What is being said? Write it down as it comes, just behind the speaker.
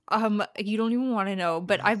You don't even want to know,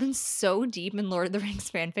 but I've been so deep in Lord of the Rings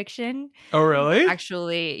fan fiction. Oh, really?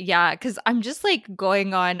 Actually, yeah, because I'm just like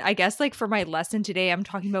going on, I guess like for my lesson today, I'm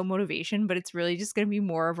talking about motivation, but it's really just gonna be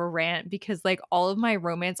more of a rant because like all of my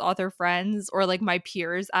romance author friends or like my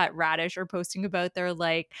peers at Radish are posting about their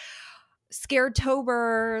like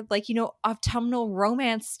Scaretober, like, autumnal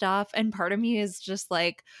romance stuff. And part of me is just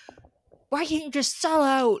like, why can't you just sell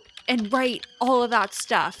out and write all of that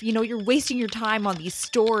stuff? You're wasting your time on these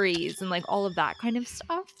stories and like all of that kind of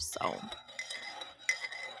stuff. So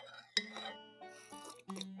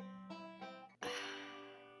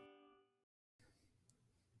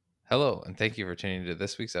Hello, and thank you for tuning to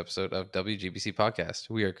this week's episode of WGBC Podcast.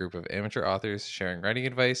 We are a group of amateur authors sharing writing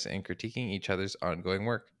advice and critiquing each other's ongoing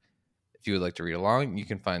work. If you would like to read along, you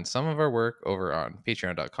can find some of our work over on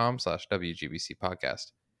patreon.com/WGBC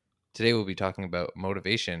Podcast. Today we'll be talking about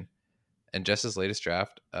motivation and Jess's latest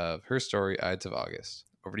draft of her story, Ides of August.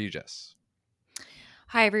 Over to you, Jess.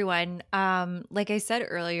 hi everyone. Like I said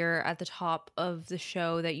earlier at the top of the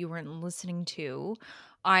show that you weren't listening to,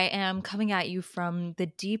 I am coming at you from the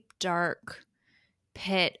deep dark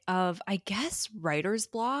pit of, I guess, writer's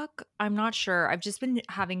block. I'm not sure. I've just been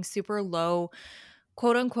having super low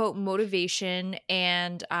quote unquote motivation.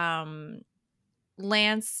 And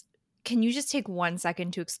Lance, can you just take 1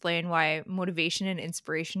 second to explain why motivation and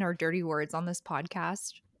inspiration are dirty words on this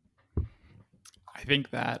podcast? I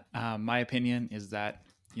think that my opinion is that,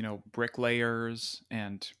 bricklayers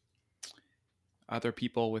and other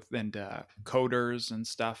people within coders and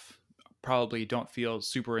stuff probably don't feel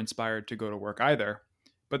super inspired to go to work either,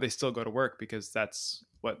 but they still go to work because that's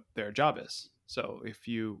what their job is. So if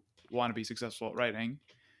you want to be successful at writing,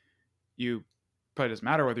 you probably doesn't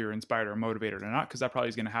matter whether you're inspired or motivated or not, because that probably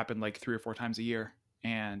is going to happen like 3 or 4 times a year,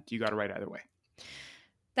 and you got to write either way.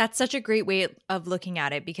 That's such a great way of looking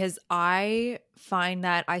at it because I find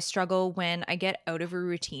that I struggle when I get out of a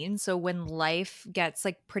routine. So when life gets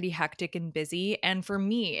like pretty hectic and busy, and for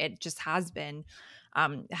me, it just has been.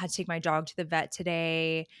 I had to take my dog to the vet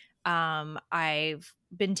today. I've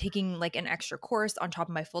been taking like an extra course on top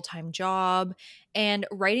of my full-time job, and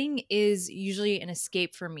writing is usually an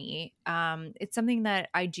escape for me. It's something that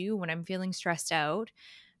I do when I'm feeling stressed out,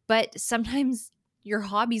 but sometimes your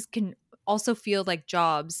hobbies can also feel like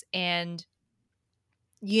jobs. And,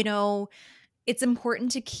 you know, it's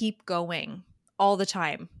important to keep going all the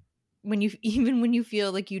time when you, even when you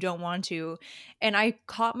feel like you don't want to. And I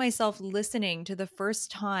caught myself listening to the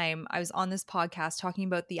first time I was on this podcast talking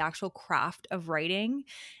about the actual craft of writing.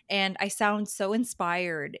 And I sound so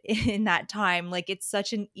inspired in that time. Like it's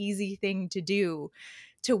such an easy thing to do,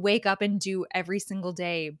 to wake up and do every single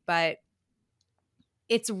day. But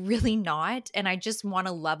it's really not. And I just want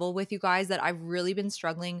to level with you guys that I've really been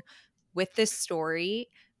struggling with this story,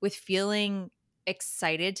 with feeling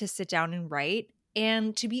excited to sit down and write.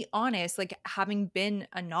 And to be honest, like having been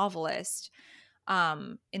a novelist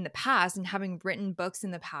in the past and having written books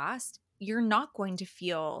in the past, you're not going to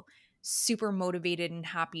feel super motivated and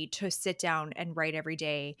happy to sit down and write every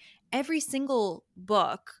day. Every single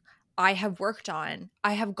book I have worked on,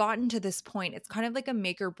 I have gotten to this point. It's kind of like a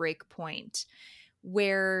make or break point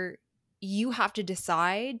where you have to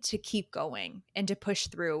decide to keep going and to push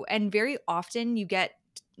through. And very often you get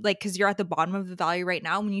like, because you're at the bottom of the valley right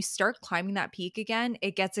now, when you start climbing that peak again,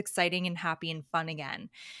 it gets exciting and happy and fun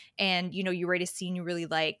again. And, you write a scene you really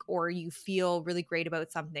like, or you feel really great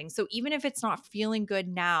about something. So even if it's not feeling good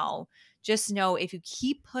now, just know if you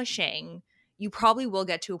keep pushing, you probably will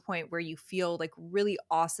get to a point where you feel like really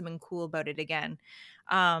awesome and cool about it again.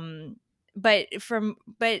 But I'm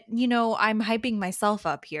hyping myself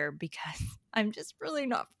up here because I'm just really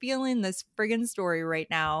not feeling this friggin' story right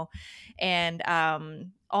now. And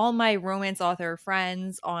all my romance author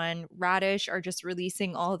friends on Radish are just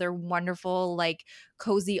releasing all their wonderful like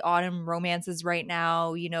cozy autumn romances right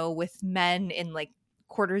now, with men in like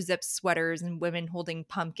quarter zip sweaters and women holding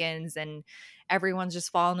pumpkins, and everyone's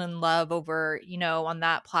just falling in love over, on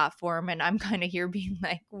that platform. And I'm kind of here being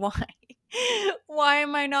like, why? Why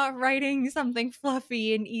am I not writing something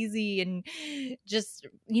fluffy and easy and just,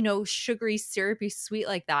 sugary, syrupy, sweet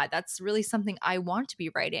like that? That's really something I want to be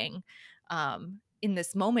writing in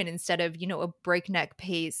this moment, instead of, a breakneck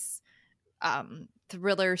pace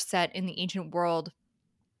thriller set in the ancient world,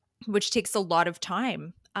 which takes a lot of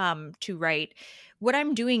time to write. What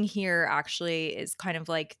I'm doing here actually is kind of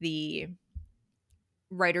like the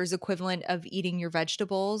writer's equivalent of eating your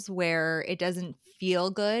vegetables, where it doesn't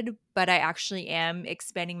feel good, but I actually am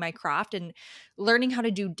expanding my craft and learning how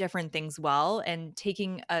to do different things well and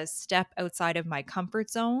taking a step outside of my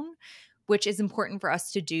comfort zone, which is important for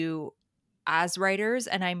us to do as writers.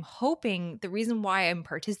 And I'm hoping the reason why I'm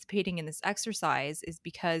participating in this exercise is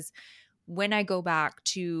because when I go back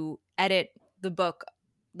to edit the book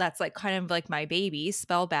that's like kind of like my baby,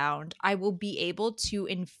 Spellbound, I will be able to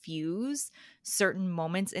infuse certain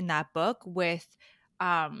moments in that book with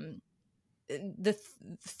um the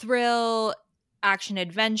thrill, action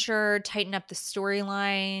adventure, tighten up the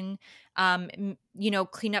storyline,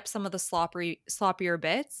 clean up some of the sloppier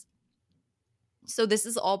bits. So this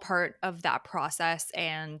is all part of that process.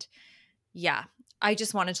 And yeah, I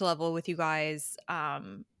just wanted to level with you guys.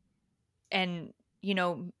 And, you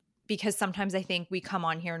know, because sometimes I think we come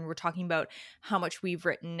on here and we're talking about how much we've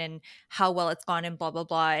written and how well it's gone and blah, blah,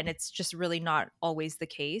 blah. And it's just really not always the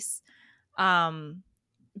case.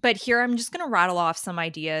 But here I'm just going to rattle off some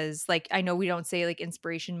ideas. Like, I know we don't say like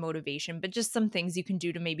inspiration, motivation, but just some things you can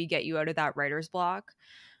do to maybe get you out of that writer's block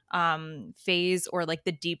phase, or like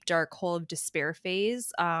the deep dark hole of despair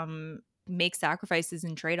phase. Make sacrifices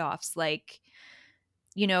and trade-offs. Like,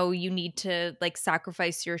 you need to like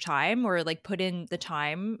sacrifice your time or like put in the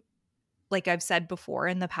time. Like I've said before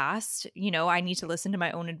in the past, I need to listen to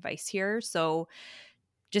my own advice here. So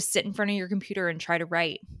just sit in front of your computer and try to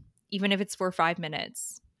write, even if it's for 5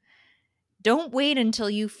 minutes. Don't wait until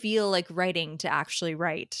you feel like writing to actually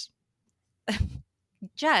write.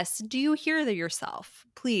 Jess, do you hear yourself?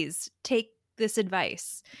 Please take this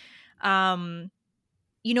advice.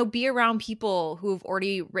 Be around people who have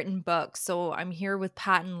already written books. So I'm here with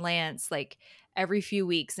Pat and Lance like every few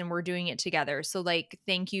weeks and we're doing it together. So like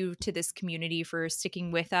thank you to this community for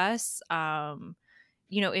sticking with us.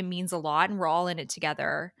 It means a lot and we're all in it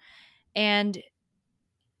together. And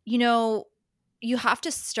you have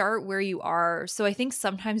to start where you are. So I think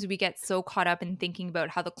sometimes we get so caught up in thinking about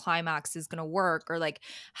how the climax is going to work or like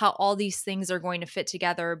how all these things are going to fit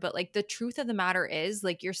together. But like the truth of the matter is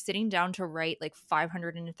like you're sitting down to write like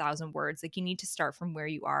 500 and 1,000 words. Like you need to start from where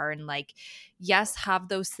you are and like, yes, have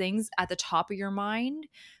those things at the top of your mind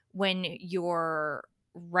when you're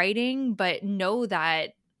writing, but know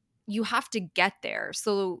that you have to get there.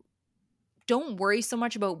 So don't worry so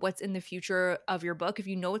much about what's in the future of your book. If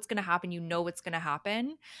you know what's going to happen, you know what's going to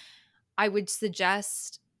happen. I would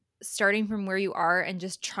suggest starting from where you are and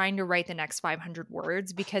just trying to write the next 500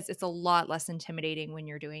 words because it's a lot less intimidating when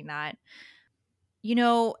you're doing that.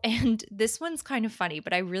 And this one's kind of funny,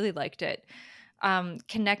 but I really liked it.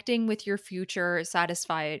 Connecting with your future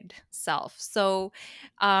satisfied self. So,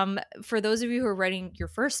 for those of you who are writing your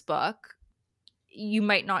first book, you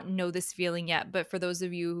might not know this feeling yet, but for those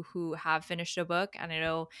of you who have finished a book, and I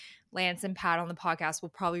know Lance and Pat on the podcast will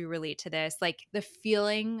probably relate to this, like the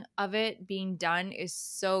feeling of it being done is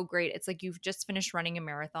so great. It's like you've just finished running a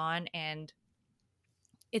marathon and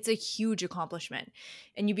it's a huge accomplishment.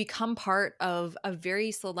 And you become part of a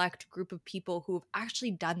very select group of people who have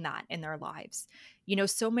actually done that in their lives.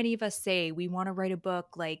 So many of us say we want to write a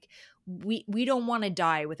book, like we don't want to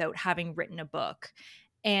die without having written a book.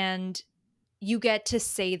 And you get to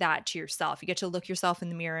say that to yourself. You get to look yourself in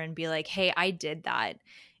the mirror and be like, hey, I did that.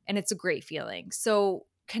 And it's a great feeling. So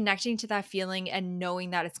connecting to that feeling and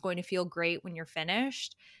knowing that it's going to feel great when you're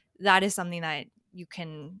finished, that is something that you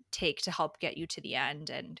can take to help get you to the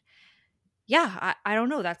end. And yeah, I don't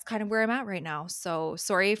know. That's kind of where I'm at right now. So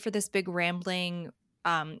sorry for this big rambling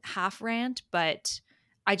half rant, but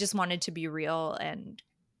I just wanted to be real and,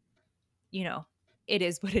 it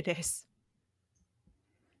is what it is.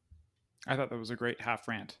 I thought that was a great half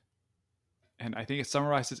rant, and I think it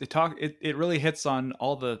summarizes. It really hits on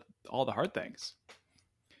all the hard things.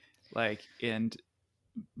 Like, and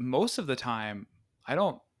most of the time, I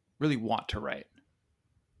don't really want to write.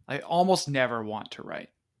 I almost never want to write,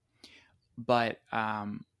 but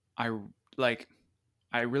I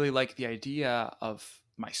really like the idea of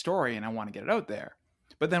my story, and I want to get it out there.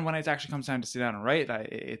 But then when it actually comes time to sit down and write,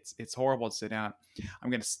 it's horrible to sit down.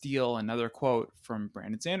 I'm going to steal another quote from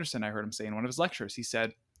Brandon Sanderson. I heard him say in one of his lectures. He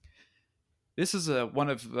said, "This is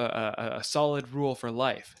a solid rule for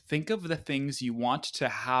life. Think of the things you want to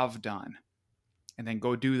have done, and then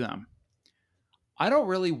go do them." I don't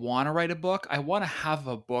really want to write a book. I want to have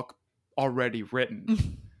a book already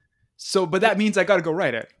written. So, but that means I got to go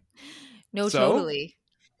write it. No, totally.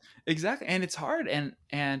 Exactly. And it's hard.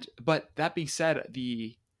 But that being said,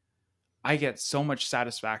 I get so much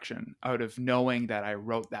satisfaction out of knowing that I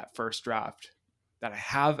wrote that first draft, that I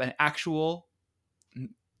have an actual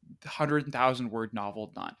 100,000 word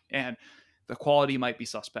novel done. And the quality might be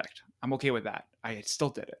suspect. I'm okay with that. I still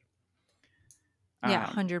did it. Yeah,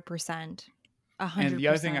 100%. 100%. And the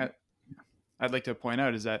other thing I'd like to point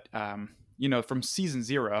out is that, from season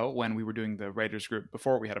 0, when we were doing the writers group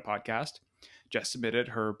before we had a podcast, Jess submitted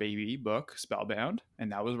her baby book, Spellbound,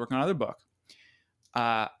 and that was working on another book.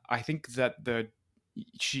 I think that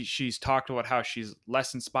she's talked about how she's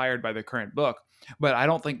less inspired by the current book, but I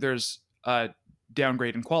don't think there's a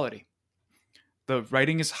downgrade in quality. The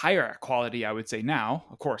writing is higher quality, I would say now,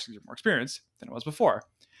 of course, because you're more experienced than it was before.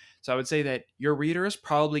 So I would say that your readers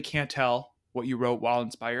probably can't tell what you wrote while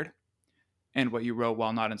inspired and what you wrote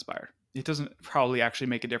while not inspired. It doesn't probably actually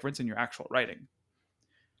make a difference in your actual writing.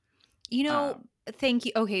 You know, Um, thank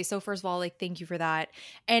you. Okay, so first of all, like thank you for that.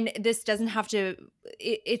 And this doesn't have to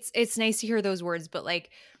it's nice to hear those words, but like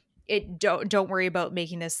it don't worry about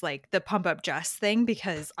making this like the pump up Jess thing,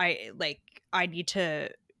 because I need to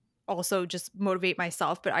also just motivate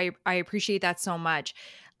myself, but I appreciate that so much.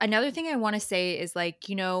 Another thing I want to say is like,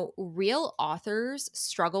 you know, real authors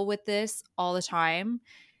struggle with this all the time.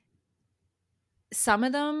 Some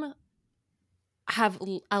of them have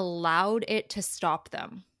allowed it to stop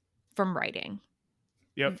them from writing.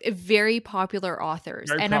 yep. Very popular authors.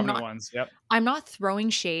 Very And I'm prominent not ones. Yep. I'm not throwing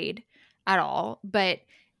shade at all, but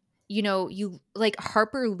you know, you like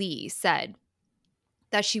Harper Lee said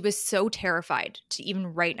that she was so terrified to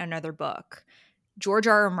even write another book. George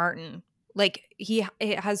R. R. Martin, like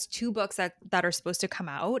it has 2 books that are supposed to come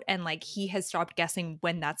out, and like he has stopped guessing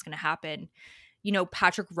when that's going to happen. You know,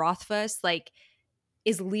 Patrick Rothfuss like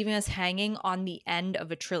is leaving us hanging on the end of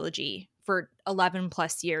a trilogy for 11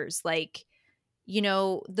 plus years. Like, you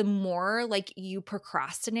know, the more like you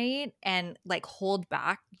procrastinate and like hold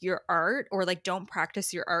back your art or like don't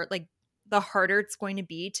practice your art, like the harder it's going to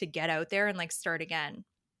be to get out there and like start again,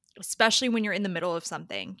 especially when you're in the middle of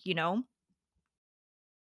something, you know?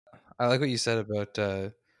 I like what you said about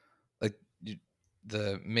like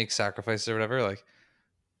the make sacrifices or whatever. Like,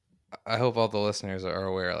 I hope all the listeners are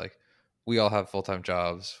aware. Like, we all have full time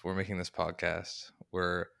jobs. We're making this podcast.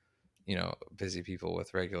 We're, busy people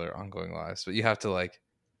with regular ongoing lives. But you have to like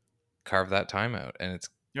carve that time out, and it's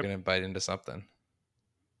Yep. gonna bite into something.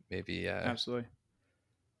 Maybe, Absolutely.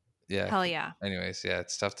 yeah. Hell yeah. Anyways, yeah,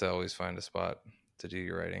 it's tough to always find a spot to do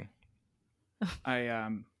your writing. I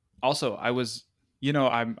also I was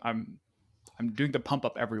I'm doing the pump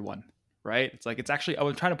up everyone, right? It's like it's actually I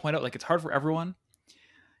was trying to point out like it's hard for everyone,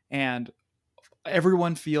 and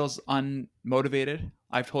everyone feels unmotivated.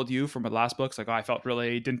 I've told you from my last books, like, oh,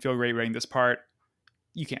 I didn't feel great writing this part.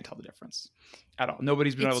 You can't tell the difference at all.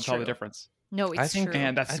 Nobody's been able It's to tell the true. difference. No, I it's think, true.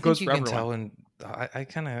 And I that think goes you for can everyone. tell when I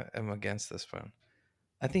kind of am against this one.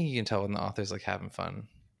 I think you can tell when the author's like having fun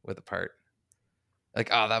with a part. Like,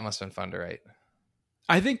 oh, that must have been fun to write.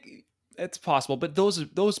 I think it's possible, but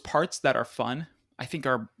those parts that are fun, I think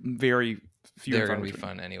are very few They're and far going to be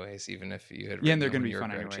between. fun anyways, even if you had Yeah, written and they're them going when to be you were fun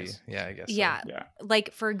grouchy. anyways. Yeah, I guess Yeah. so. Yeah.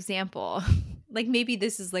 Like for example, like maybe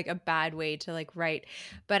this is like a bad way to like write,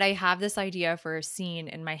 but I have this idea for a scene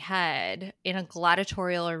in my head in a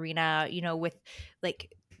gladiatorial arena, you know, with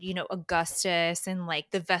like, you know, Augustus and like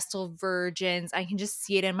the Vestal Virgins. I can just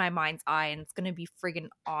see it in my mind's eye and it's going to be friggin'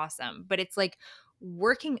 awesome. But it's like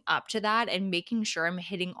working up to that and making sure I'm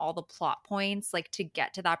hitting all the plot points like to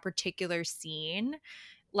get to that particular scene.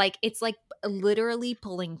 Like it's like literally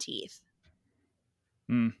pulling teeth,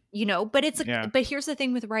 Mm, you know, but yeah. but here's the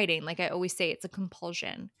thing with writing, like I always say, it's a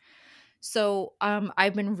compulsion. So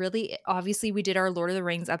I've been really, obviously we did our Lord of the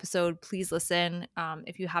Rings episode, please listen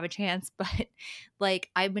if you have a chance, but like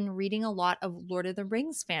I've been reading a lot of Lord of the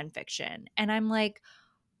Rings fan fiction, and I'm like,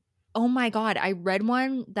 oh my god, I read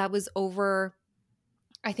one that was over,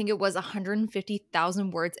 I think it was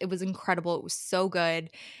 150,000 words. It was incredible, it was so good,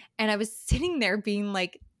 and I was sitting there being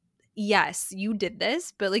like, yes, you did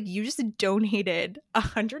this, but like you just donated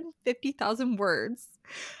 150,000 words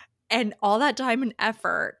and all that time and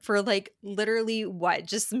effort for like literally what?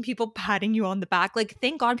 Just some people patting you on the back. Like,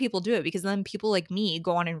 thank God people do it, because then people like me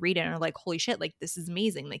go on and read it and are like, holy shit, like this is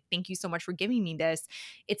amazing. Like, thank you so much for giving me this.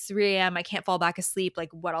 It's 3 a.m. I can't fall back asleep.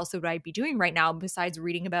 Like, what else would I be doing right now besides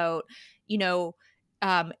reading about, you know,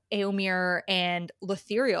 Eomer and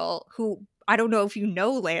Lothiriel, who I don't know if you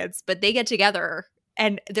know, Lance, but they get together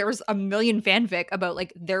and there was a million fanfic about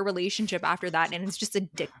like their relationship after that, and it's just All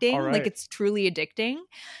addicting. Like right. it's truly addicting.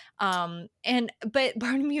 And but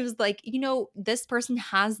part of me was like, you know, this person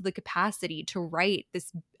has the capacity to write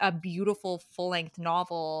this a beautiful full-length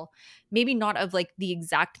novel, maybe not of like the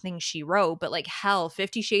exact thing she wrote, but like hell,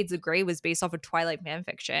 50 Shades of Grey was based off of Twilight fan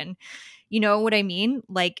fiction. You know what I mean?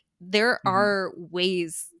 Like there Mhm. are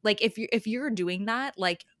ways, like if you're doing that,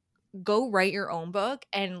 like go write your own book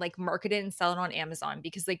and like market it and sell it on Amazon,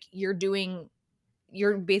 because like you're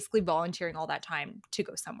basically volunteering all that time to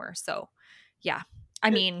go somewhere. So yeah. I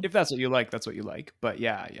mean, If that's what you like, that's what you like. But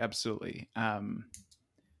yeah, absolutely.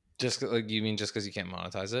 Just like, you mean just because you can't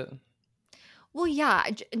monetize it? Well, yeah,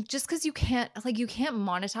 just because you can't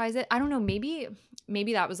monetize it. I don't know. Maybe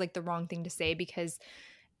that was like the wrong thing to say, because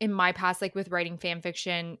in my past, like with writing fan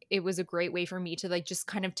fiction, it was a great way for me to like just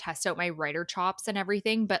kind of test out my writer chops and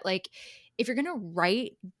everything. But like, if you're gonna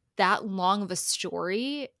write that long of a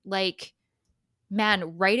story, like,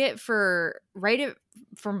 man, write it for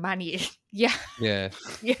money. Yeah. Yeah.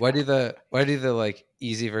 Yeah. Why do the like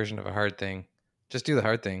easy version of a hard thing? Just do the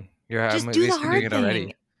hard thing. Just do the basically doing hard it already.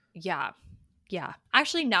 thing. Yeah. Yeah.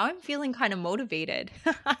 Actually, now I'm feeling kind of motivated.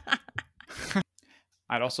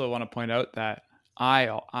 I'd also want to point out that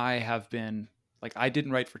I have been like, I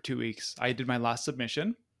didn't write for 2 weeks. I did my last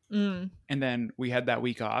submission, Mm. and then we had that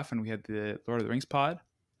week off, and we had the Lord of the Rings pod,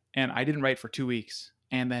 and I didn't write for 2 weeks.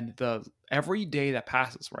 And then every day that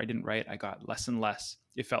passes where I didn't write, I got less and less.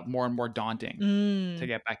 It felt more and more daunting to Mm.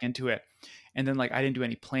 get back into it. And then like I didn't do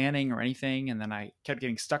any planning or anything, and then I kept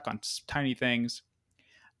getting stuck on tiny things.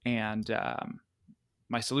 And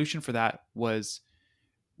my solution for that was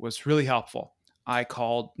really helpful. I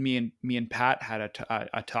called me and Pat had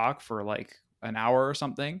a talk for like an hour or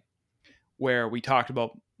something, where we talked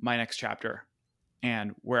about my next chapter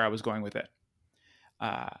and where I was going with it,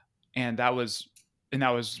 uh, and that was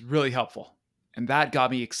really helpful, and that got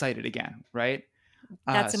me excited again, right?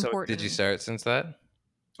 That's So Did you important. start since that?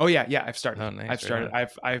 oh yeah, I've started. Oh, nice. I've Right started. on.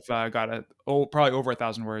 I've got probably over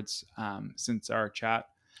 1,000 words since our chat,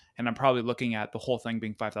 and I'm probably looking at the whole thing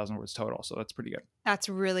being 5,000 words total. So that's pretty good. That's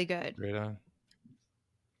really good. Right on.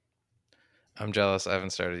 I'm jealous. I haven't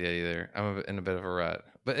started yet either. In a bit of a rut,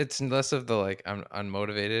 but it's less of the like I'm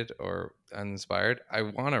unmotivated or uninspired. I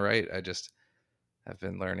want to write. I just have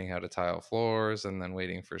been learning how to tile floors and then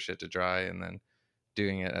waiting for shit to dry and then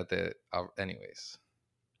doing it at the anyways.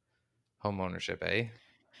 Home ownership, eh?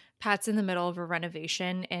 Pat's in the middle of a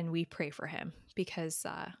renovation, and we pray for him because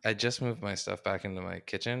I just moved my stuff back into my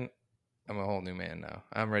kitchen. I'm a whole new man now.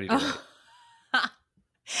 I'm ready to write.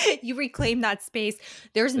 you reclaim that space.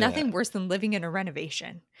 There's Yeah. nothing worse than living in a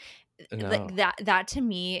renovation. No. Like that to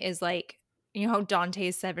me is like, you know,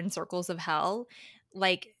 Dante's Seven Circles of Hell,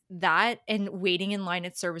 like that, and waiting in line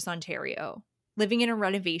at Service Ontario. Living in a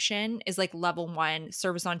renovation is like level 1,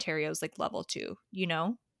 Service Ontario is like level 2, you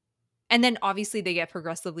know? And then obviously they get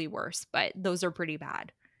progressively worse, but those are pretty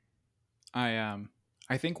bad.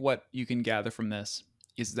 I think what you can gather from this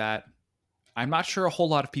is that I'm not sure a whole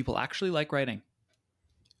lot of people actually like writing,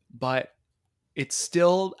 but it's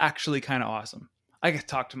still actually kind of awesome. I get to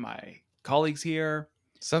talk to my colleagues here.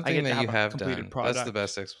 I Something get to that you have a have completed done. That's the product.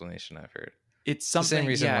 best explanation I've heard. It's The same something,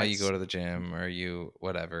 reason yeah. why you go to the gym or you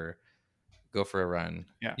whatever, go for a run.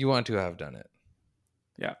 Yeah. You want to have done it.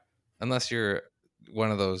 Yeah. Unless you're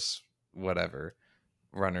one of those whatever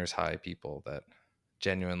runners high people that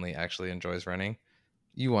genuinely actually enjoys running,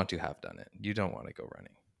 you want to have done it. You don't want to go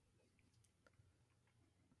running.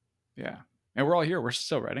 Yeah. And we're all here. We're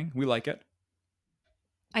still writing. We like it.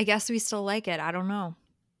 I guess we still like it. I don't know.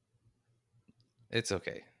 It's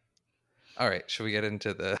okay. All right. Should we get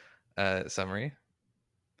into the summary?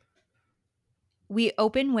 We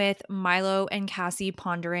open with Milo and Cassie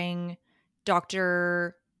pondering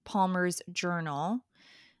Dr. Palmer's journal,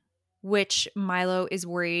 which Milo is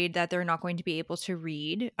worried that they're not going to be able to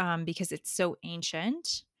read because it's so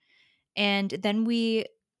ancient. And then we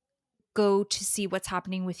go to see what's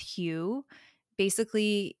happening with Hugh.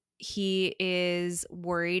 Basically, he is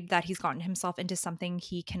worried that he's gotten himself into something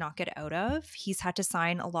he cannot get out of. He's had to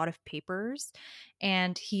sign a lot of papers,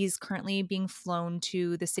 and he's currently being flown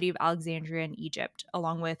to the city of Alexandria in Egypt,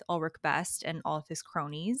 along with Ulrich Best and all of his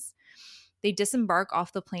cronies. They disembark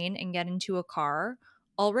off the plane and get into a car.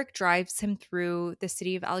 Ulrich drives him through the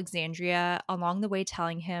city of Alexandria, along the way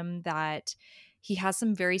telling him that he has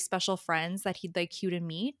some very special friends that he'd like Hugh to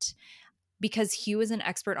meet, because Hugh is an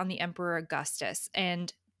expert on the Emperor Augustus,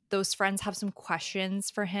 and those friends have some questions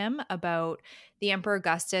for him about the Emperor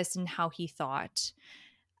Augustus and how he thought.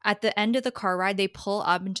 At the end of the car ride, they pull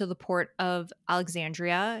up into the port of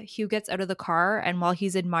Alexandria. Hugh gets out of the car, and while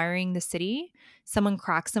he's admiring the city, someone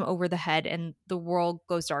cracks him over the head and the world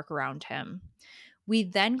goes dark around him. We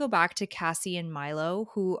then go back to Cassie and Milo,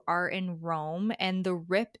 who are in Rome, and the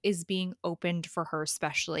rip is being opened for her,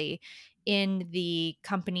 especially in the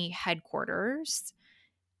company headquarters.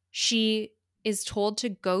 She is told to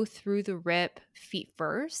go through the rip feet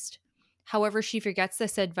first. However, she forgets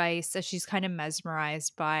this advice as she's kind of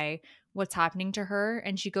mesmerized by what's happening to her.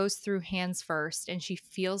 And she goes through hands first, and she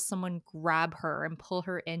feels someone grab her and pull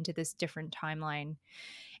her into this different timeline.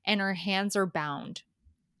 And her hands are bound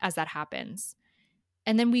as that happens.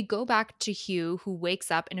 And then we go back to Hugh, who wakes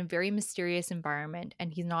up in a very mysterious environment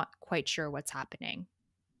and he's not quite sure what's happening.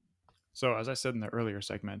 So, as I said in the earlier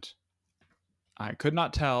segment, I could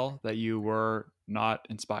not tell that you were not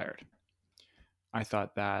inspired. I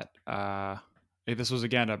thought that if this was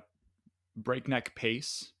again a breakneck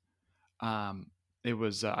pace. It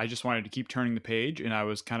was I just wanted to keep turning the page, and I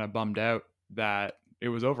was kind of bummed out that it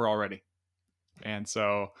was over already. And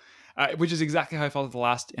so, which is exactly how I felt at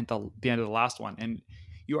the end of the last one. And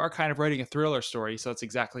you are kind of writing a thriller story, so that's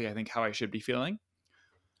exactly I think how I should be feeling.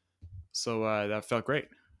 So that felt great.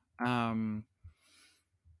 Um,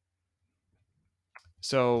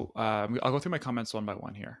 I'll go through my comments one by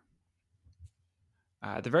one here.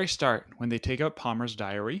 At the very start, when they take out Palmer's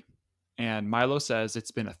diary, and Milo says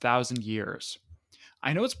it's been 1,000 years.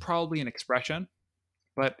 I know it's probably an expression,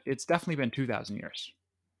 but it's definitely been 2,000 years.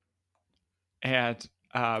 And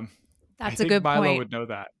I That's a think good Milo point. would know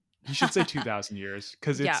that. He should say 2,000 years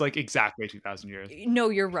because it's Yeah. like exactly 2,000 years. No,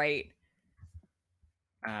 you're right.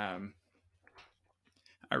 Um,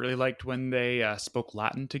 I really liked when they spoke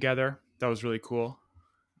Latin together. That was really cool.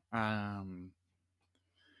 And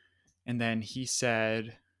then he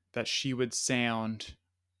said that she would sound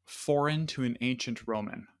foreign to an ancient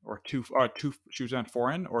Roman, or she was on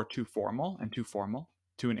foreign or too formal, and too formal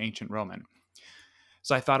to an ancient Roman.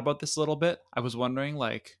 So I thought about this a little bit. I was wondering,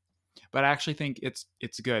 like, but I actually think it's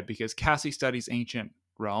good because Cassie studies ancient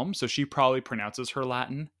Rome, so she probably pronounces her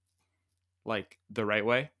Latin like the right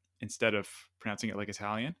way instead of pronouncing it like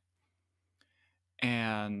Italian.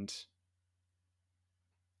 And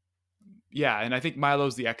yeah, and I think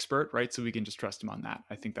Milo's the expert, right? So we can just trust him on that.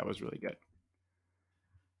 I think that was really good.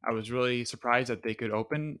 I was really surprised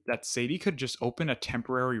that Sadie could just open a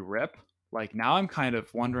temporary rip. Like now I'm kind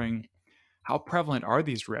of wondering how prevalent are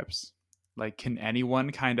these rips? Like can anyone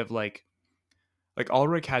kind of like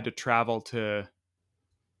Ulrich had to travel to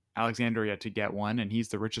Alexandria to get one, and he's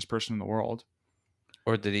the richest person in the world.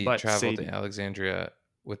 Or did he But travel to Sadie, Alexandria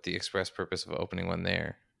with the express purpose of opening one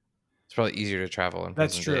there? It's probably easier to travel in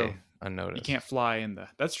that's present true. day You unnoticed. can't fly in the.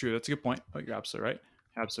 That's true. That's a good point. Oh, you're absolutely right.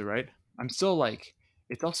 Absolutely right. I'm still like.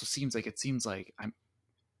 It seems like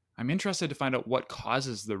I'm interested to find out what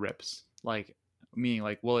causes the rips. Like, meaning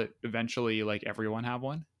like, will it eventually like everyone have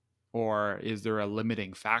one, or is there a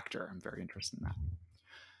limiting factor? I'm very interested in that.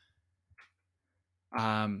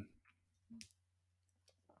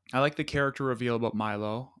 I like the character reveal about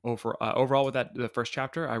Milo. Overall, with the first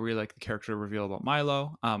chapter, I really like the character reveal about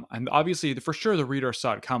Milo. And obviously, for sure, the reader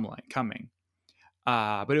saw it coming.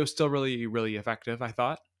 But it was still really, really effective. I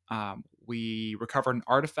thought. We recovered an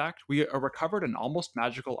artifact. We recovered an almost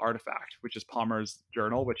magical artifact, which is Palmer's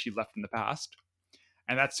journal, which he left in the past,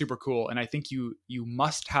 and that's super cool. And I think you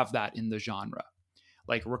must have that in the genre,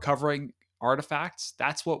 like recovering artifacts.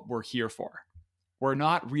 That's what we're here for. We're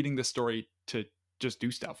not reading the story to just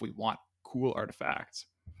do stuff. We want cool artifacts.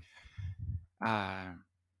 So I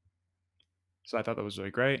thought that was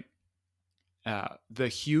really great. The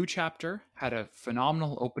Hugh chapter had a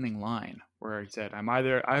phenomenal opening line where he said,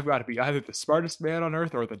 I've got to be either the smartest man on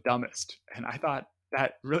earth or the dumbest." And I thought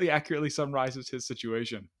that really accurately summarizes his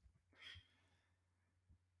situation.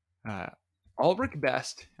 Ulrich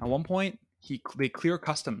Best, at one point, they clear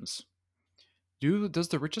customs. Does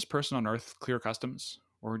the richest person on earth clear customs,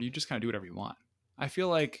 or do you just kind of do whatever you want? I feel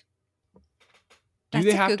like, do That's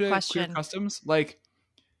they a have good to clear question. customs? Like,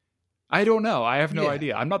 I don't know. I have no Yeah.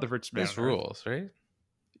 idea. I'm not the richest man There's on earth. rules, right?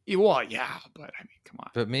 Well, yeah, but I mean, come on.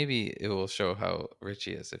 But maybe it will show how rich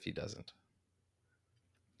he is if he doesn't.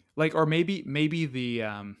 Like, or maybe the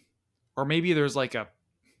or maybe there's like a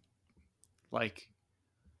like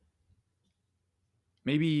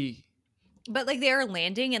maybe But like they are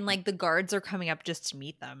landing and like the guards are coming up just to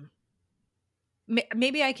meet them.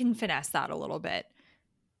 Maybe I can finesse that a little bit.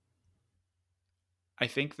 I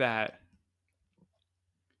think that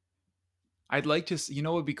I'd like to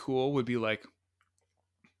what would be cool would be like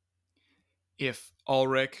if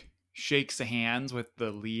Ulrich shakes hands with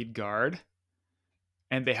the lead guard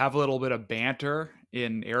and they have a little bit of banter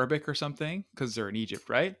in Arabic or something because they're in Egypt,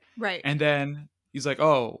 right? Right. And then he's like,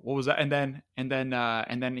 "Oh, what was that?" And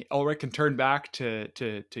then Ulrich can turn back to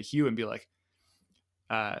Hugh and be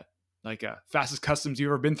uh, like, fastest customs you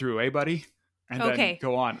ever been through, eh, buddy? And then Okay.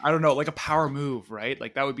 go on. I don't know, like a power move, right?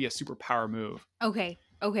 Like that would be a super power move. Okay.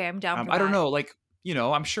 Okay. I'm down for I that. don't know, like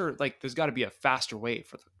I'm sure like there's got to be a faster way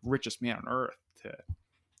for the richest man on earth to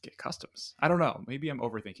get customs. I don't know. Maybe I'm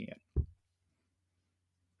overthinking it.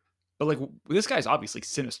 But like this guy's obviously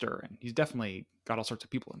sinister, and he's definitely got all sorts of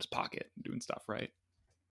people in his pocket doing stuff, right?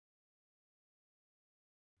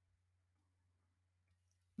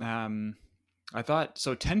 I thought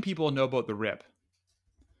so. 10 people know about the rip.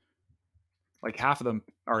 Like half of them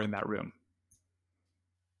are in that room.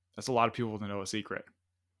 That's a lot of people to know a secret.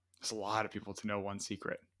 That's a lot of people to know one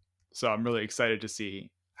secret. So I'm really excited to see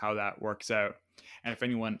how that works out. And if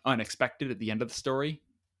anyone unexpected at the end of the story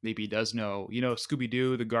maybe does know,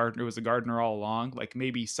 Scooby-Doo, the gardener was the gardener all along. Like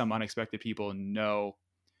maybe some unexpected people know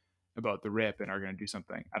about the rip and are going to do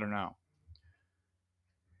something. I don't know.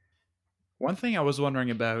 One thing I was wondering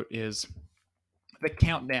about is the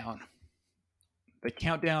countdown. The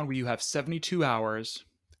countdown where you have 72 hours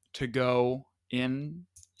to go in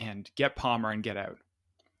and get Palmer and get out,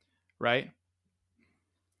 right?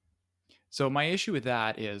 So my issue with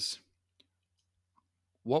that is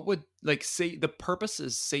what would say the purpose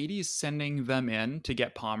is Sadie's sending them in to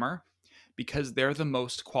get Palmer because they're the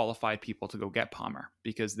most qualified people to go get Palmer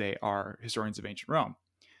because they are historians of ancient Rome.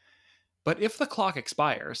 But if the clock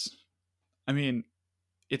expires, I mean,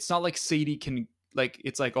 it's not like Sadie can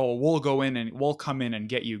it's like, oh, we'll come in and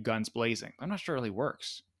get you guns blazing. I'm not sure it really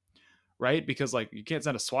works, right? Because you can't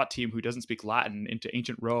send a SWAT team who doesn't speak Latin into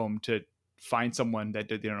ancient Rome to find someone that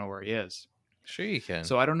they don't know where he is. Sure you can.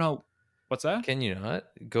 So I don't know. What's that? Can you not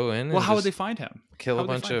go in? Well, and how would just they find him? kill a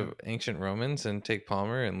bunch of ancient Romans and take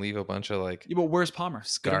Palmer and leave a bunch of Yeah, but where's Palmer?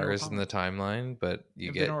 scars in the timeline? But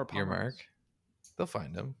you get your mark. Is. They'll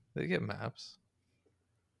find him. They get maps.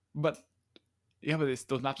 But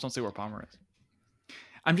those maps don't say where Palmer is.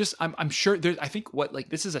 I'm sure there's. I think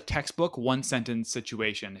this is a textbook one sentence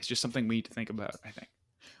situation. It's just something we need to think about. I think.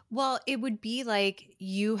 Well, it would be like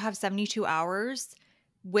you have 72 hours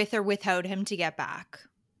with or without him to get back.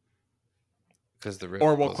 Because the rip.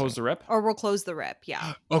 Or we'll close the rip. Or we'll close the rip.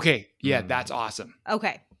 Yeah. Okay. Yeah, that's awesome.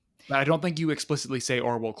 Okay. But I don't think you explicitly say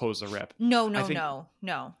or we'll close the rip. No.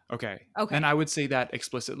 Okay. Okay. And I would say that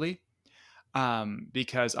explicitly.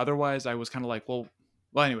 Because otherwise I was kind of like, well,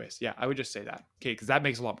 anyways, yeah, I would just say that. Okay, because that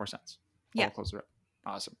makes a lot more sense. Yeah. We'll close the rip.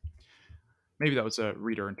 Awesome. Maybe that was a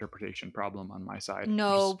reader interpretation problem on my side.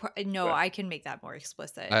 No, I can make that more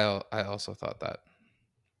explicit. I also thought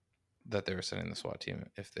that they were sending the SWAT team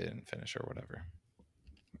if they didn't finish or whatever.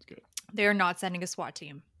 That's good. They're not sending a SWAT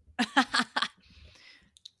team.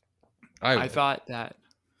 I thought that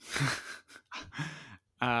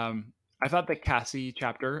I thought the Cassie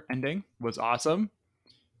chapter ending was awesome.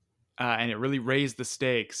 And it really raised the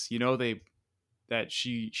stakes. That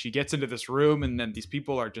she gets into this room and then these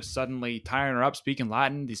people are just suddenly tying her up, speaking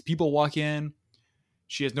Latin. These people walk in.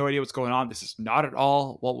 She has no idea what's going on. This is not at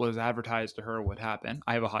all what was advertised to her would happen.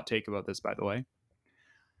 I have a hot take about this, by the way.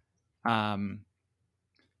 And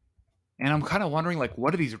I'm kind of wondering,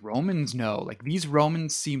 what do these Romans know? These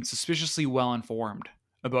Romans seem suspiciously well informed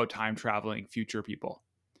about time traveling future people.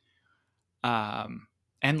 And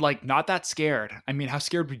not that scared. I mean, how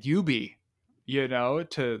scared would you be,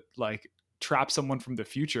 to trap someone from the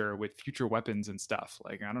future with future weapons and stuff?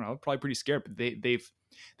 I don't know, probably pretty scared, but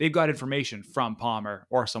they've got information from Palmer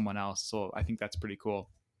or someone else. So I think that's pretty cool.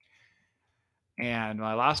 And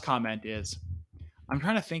my last comment is I'm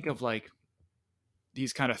trying to think of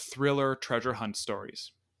these kind of thriller treasure hunt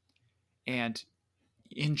stories. And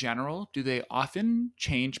in general, do they often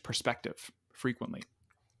change perspective frequently?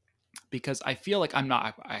 Because I feel like I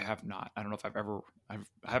have not. I don't know if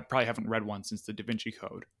I probably haven't read one since the Da Vinci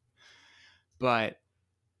Code. But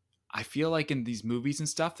I feel like in these movies and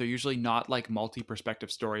stuff, they're usually not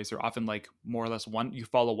multi-perspective stories. They're often more or less you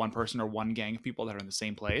follow one person or one gang of people that are in the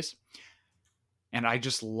same place. And I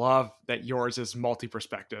just love that yours is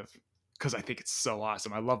multi-perspective because I think it's so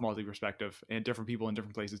awesome. I love multi-perspective and different people in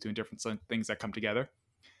different places doing different things that come together.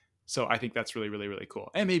 So I think that's really, really, really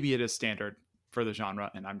cool. And maybe it is standard for the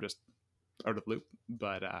genre and I'm just out of the loop,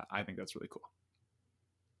 but I think that's really cool.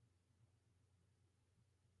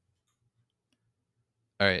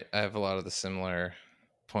 All right, I have a lot of the similar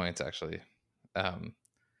points actually.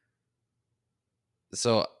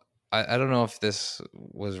 So I don't know if this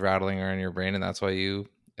was rattling around your brain and that's why you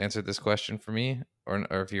answered this question for me, or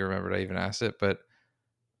if you remembered I even asked it. But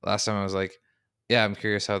last time I was like, yeah, I'm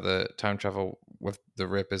curious how the time travel with the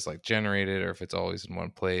rip is generated, or if it's always in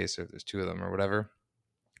one place, or if there's two of them or whatever.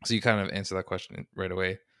 So you kind of answer that question right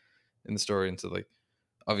away in the story. And so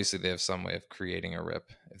obviously they have some way of creating a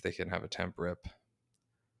rip if they can have a temp rip.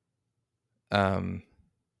 So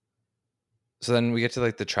then we get to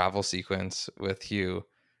the travel sequence with Hugh,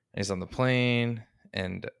 and he's on the plane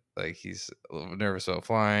and he's a little nervous about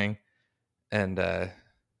flying. And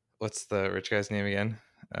what's the rich guy's name again?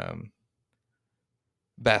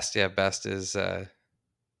 Best. Yeah, Best is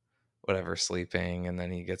whatever, sleeping, and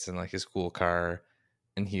then he gets in his cool car,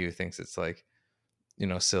 and Hugh thinks it's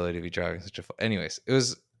silly to be driving such a anyways, it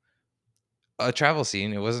was a travel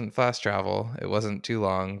scene. It wasn't fast travel, it wasn't too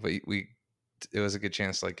long, but it was a good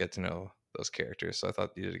chance to get to know those characters. So I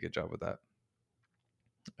thought you did a good job with that.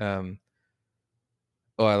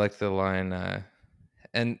 I like the line,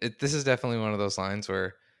 And this is definitely one of those lines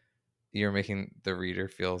where you're making the reader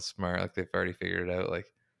feel smart, like they've already figured it out.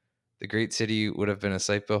 Like, the great city would have been a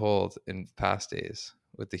sight behold in past days,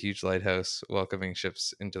 with the huge lighthouse welcoming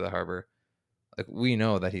ships into the harbor. Like, we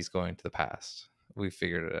know that he's going to the past. We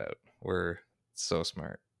figured it out. We're so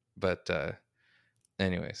smart. But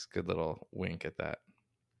anyways, good little wink at that.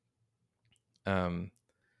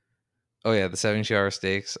 Oh yeah, the 72-hour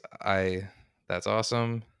stakes. That's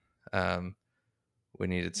awesome. We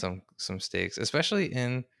needed some stakes, especially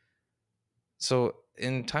in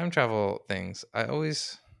time travel things.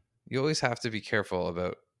 You always have to be careful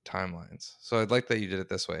about timelines. So I'd like that you did it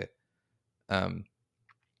this way.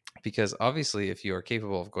 Because obviously if you are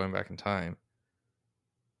capable of going back in time,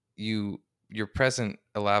 your present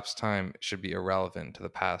elapsed time should be irrelevant to the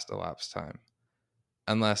past elapsed time,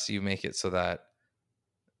 unless you make it so that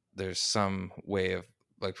there's some way of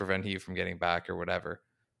like preventing you from getting back or whatever.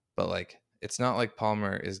 But like, it's not like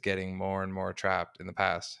Palmer is getting more and more trapped in the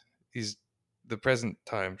past. The present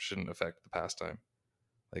time shouldn't affect the past time.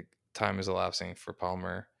 Like, time is elapsing for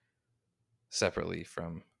Palmer separately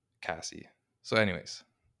from Cassie. So anyways,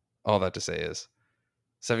 all that to say is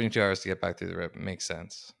 72 hours to get back through the rip makes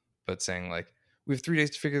sense. But saying like, we have 3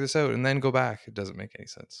 days to figure this out and then go back, it doesn't make any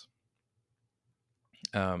sense.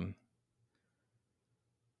 I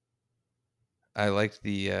liked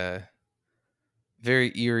the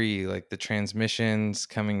very eerie, like the transmissions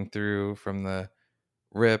coming through from the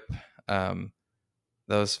rip. That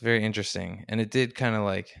was very interesting, and it did kind of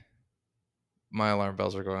like, my alarm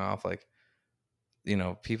bells were going off. Like,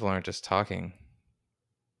 people aren't just talking,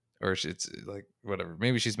 or it's like whatever.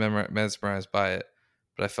 Maybe she's mesmerized by it,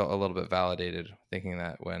 but I felt a little bit validated thinking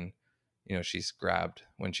that when she's grabbed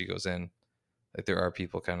when she goes in, like there are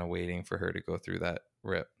people kind of waiting for her to go through that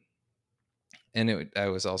rip. And I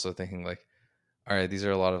was also thinking like, all right, these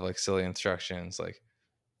are a lot of like silly instructions, like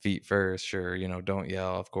feet first, sure, don't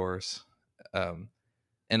yell, of course.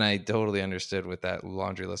 And I totally understood with that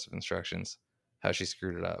laundry list of instructions how she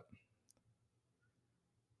screwed it up.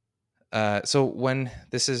 So when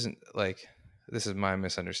this is my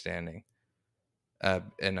misunderstanding,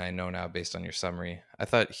 and I know now based on your summary, I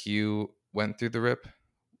thought Hugh went through the rip,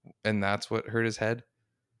 and that's what hurt his head.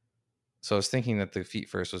 So I was thinking that the feet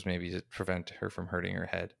first was maybe to prevent her from hurting her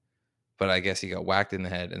head, but I guess he got whacked in the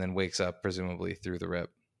head and then wakes up presumably through the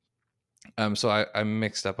rip. So I'm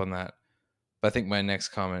mixed up on that, but I think my next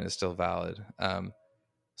comment is still valid.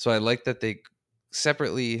 So I like that they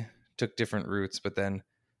separately took different routes, but then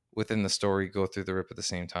within the story go through the rip at the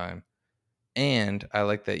same time. And I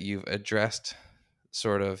like that you've addressed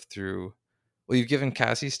sort of through, well, you've given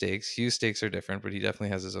Cassie stakes. Hugh's stakes are different, but he definitely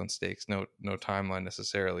has his own stakes. No timeline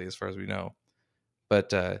necessarily, as far as we know.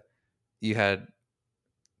 But you had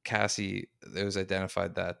Cassie. It was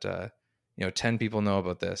identified that 10 people know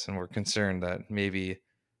about this, and we're concerned that maybe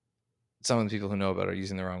some of the people who know about it are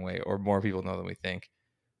using the wrong way, or more people know than we think.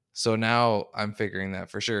 So now I'm figuring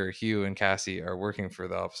that for sure Hugh and Cassie are working for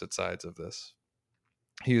the opposite sides of this.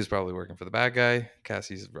 Hugh's probably working for the bad guy.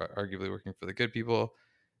 Cassie's arguably working for the good people,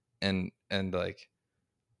 and like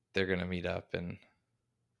they're gonna meet up, and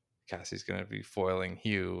Cassie's gonna be foiling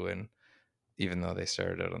Hugh, and even though they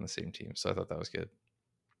started out on the same team, so I thought that was good.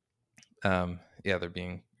 Yeah, they're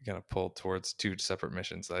being kind of pulled towards two separate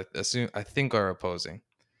missions. I think are opposing.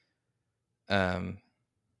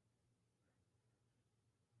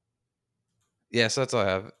 Yeah, so that's all I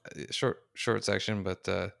have. Short section, but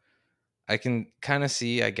I can kind of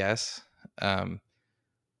see, I guess.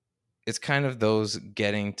 It's kind of those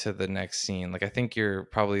getting to the next scene. Like, I think you're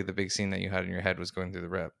probably the big scene that you had in your head was going through the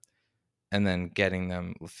rip, and then getting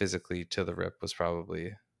them physically to the rip was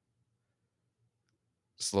probably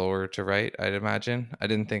slower to write, I'd imagine. I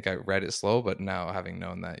didn't think I read it slow, but now having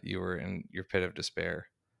known that you were in your pit of despair,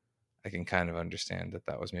 I can kind of understand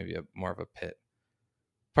that was maybe more of a pit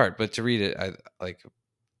part. But to read it, I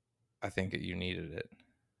think that you needed it.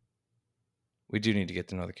 We do need to get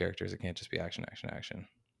to know the characters. It can't just be action, action, action.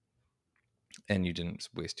 And you didn't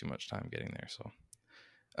waste too much time getting there. So,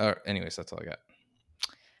 anyways, that's all I got.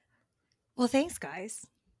 Well, thanks, guys.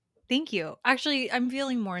 Thank you. Actually, I'm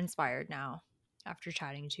feeling more inspired now after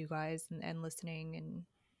chatting to you guys and listening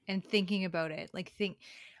and thinking about it. It's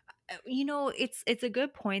a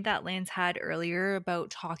good point that Lance had earlier about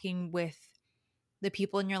talking with the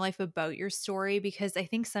people in your life about your story, because I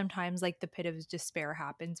think sometimes like the pit of despair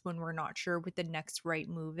happens when we're not sure what the next right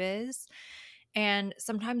move is. And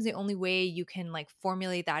sometimes the only way you can like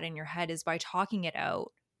formulate that in your head is by talking it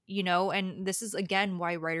out, you know? And this is again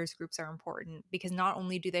why writers groups are important, because not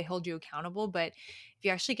only do they hold you accountable, but if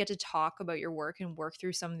you actually get to talk about your work and work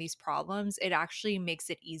through some of these problems, it actually makes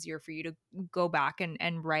it easier for you to go back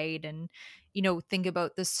and write and, you know, think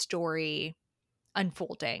about the story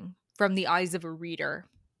unfolding from the eyes of a reader,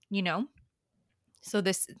 you know? So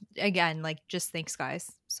this again, like, just thanks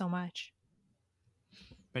guys so much.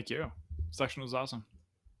 Thank you. Section was awesome.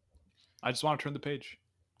 I just want to turn the page.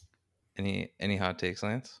 Any hot takes,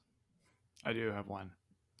 Lance? I do have one.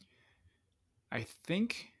 I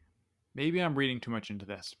think maybe I'm reading too much into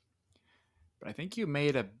this, but I think you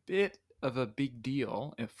made a bit of a big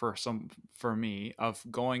deal for me of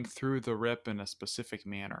going through the rip in a specific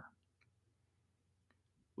manner,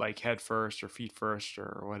 like head first or feet first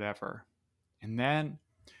or whatever. And then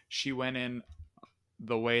she went in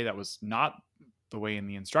the way that was not the way in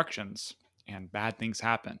the instructions, and bad things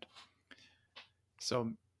happened.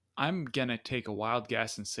 So I'm gonna take a wild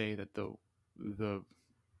guess and say that that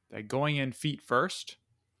going in feet first,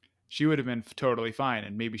 she would have been totally fine,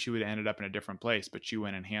 and maybe she would have ended up in a different place, but she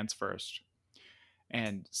went in hands first.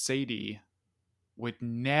 And Sadie would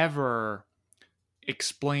never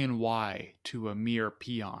explain why to a mere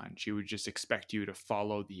peon. She would just expect you to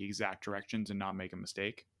follow the exact directions and not make a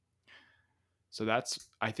mistake. So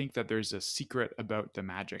I think that there's a secret about the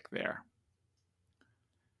magic there,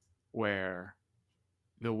 where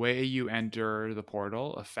the way you enter the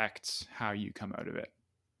portal affects how you come out of it.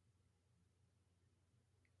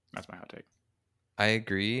 That's my hot take. I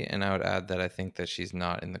agree, and I would add that I think that she's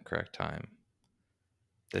not in the correct time.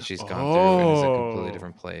 That she's gone through and is a completely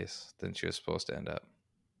different place than she was supposed to end up.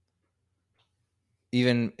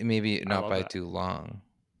 Even maybe not by too long.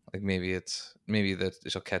 Like maybe that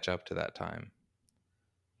she'll catch up to that time.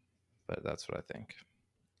 But that's what I think.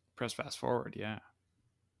 Press fast forward, yeah.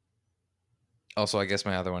 Also, I guess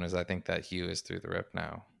my other one is I think that Hugh is through the rip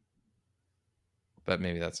now. But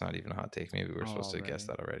maybe that's not even a hot take. Maybe we're supposed to guess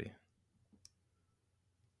that already.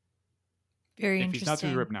 Very if interesting. He's not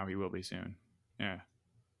through the rip now, he will be soon. Yeah.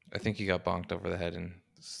 I think he got bonked over the head and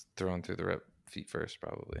thrown through the rip feet first,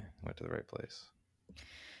 probably. Went to the right place.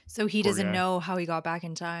 So he doesn't know how he got back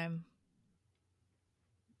in time.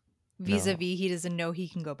 Vis-a-vis, he doesn't know he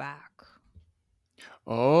can go back.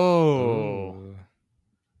 Oh.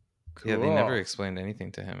 Cool. Yeah, they never explained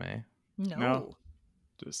anything to him, eh? No.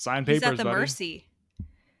 Just sign papers, He's at the buddy. mercy.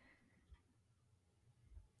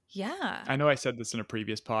 Yeah. I know I said this in a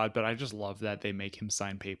previous pod, but I just love that they make him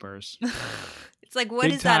sign papers. It's like, what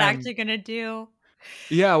is that actually going to do?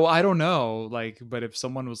 Yeah, well, I don't know. Like, but if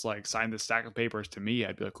someone was like, sign this stack of papers to me,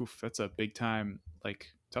 I'd be like, oof, that's a big time, like,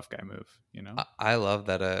 tough guy move, you know? I love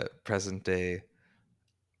that a present day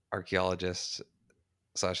archaeologist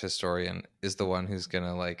 / historian is the one who's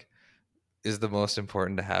gonna like is the most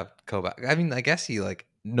important to have go back. I mean, I guess he like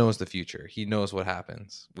knows the future. He knows what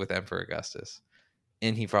happens with Emperor Augustus,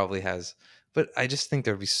 and he probably has. But I just think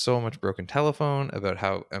there'd be so much broken telephone about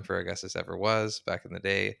how Emperor Augustus ever was back in the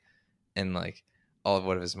day, and like all of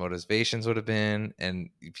what his motivations would have been, and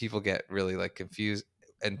people get really like confused,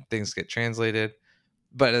 and things get translated.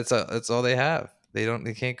 But it's all they have. They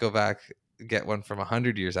can't go back get one from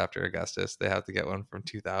 100 years after Augustus. They have to get one from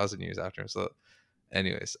 2,000 years after him. So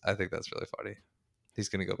anyways, I think that's really funny. He's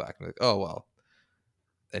going to go back and be like, oh, well.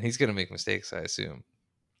 And he's going to make mistakes, I assume.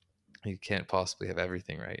 He can't possibly have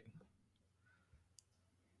everything right.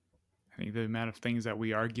 I think the amount of things that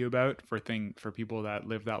we argue about for people that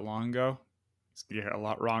lived that long ago, it's going to get a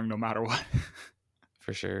lot wrong no matter what.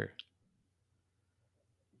 For sure.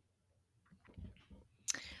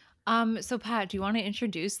 So Pat, do you want to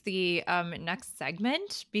introduce the next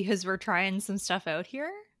segment, because we're trying some stuff out here?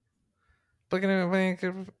 I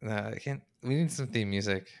can't. We need some theme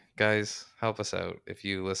music, guys. Help us out if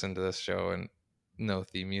you listen to this show and know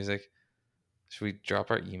theme music. Should we drop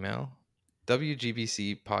our email?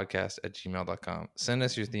 wgbcpodcast@gmail.com. Send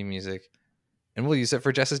us your theme music, and we'll use it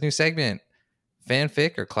for Jess's new segment,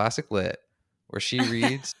 Fanfic or Classic Lit, where she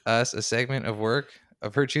reads us a segment of work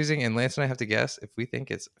of her choosing, and Lance and I have to guess if we think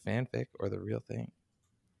it's fanfic or the real thing.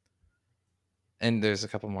 And there's a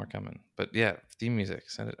couple more coming. But yeah, theme music,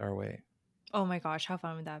 send it our way. Oh my gosh, how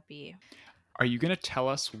fun would that be? Are you going to tell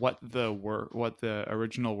us what the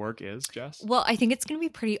original work is, Jess? Well, I think it's going to be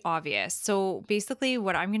pretty obvious. So basically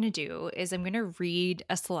what I'm going to do is I'm going to read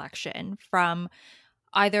a selection from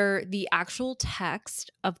either the actual text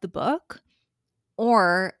of the book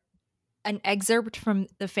or an excerpt from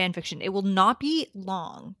the fan fiction. It will not be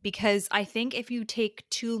long, because I think if you take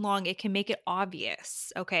too long, it can make it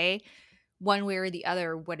obvious, okay, one way or the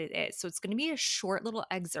other what it is. So it's going to be a short little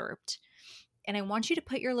excerpt. And I want you to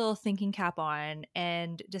put your little thinking cap on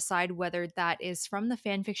and decide whether that is from the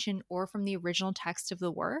fan fiction or from the original text of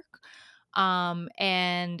the work.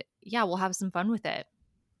 And yeah, we'll have some fun with it.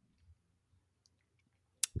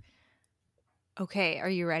 Okay, are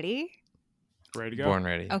you ready? Ready to go? Born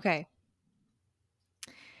ready. Okay.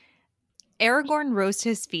 Aragorn rose to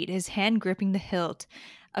his feet, his hand gripping the hilt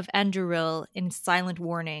of Anduril in silent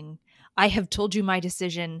warning. I have told you my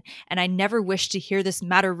decision, and I never wish to hear this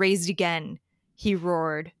matter raised again. He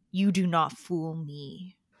roared. You do not fool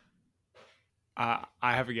me. I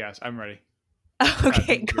have a guess. I'm ready. Okay,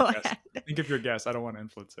 think of go your guess. ahead. Think of your guess. I don't want to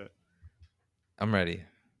influence it. I'm ready.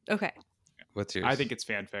 Okay. What's yours? I think it's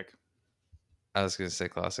fanfic. I was gonna say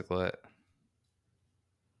classic lit.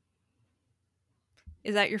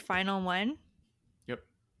 Is that your final one? Yep.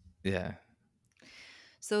 Yeah.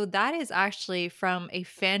 So that is actually from a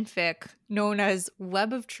fanfic known as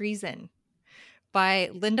Web of Treason by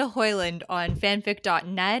Linda Hoyland on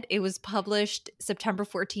fanfic.net. It was published September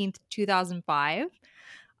 14th, 2005.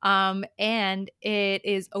 And it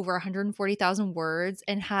is over 140,000 words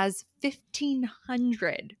and has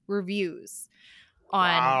 1,500 reviews on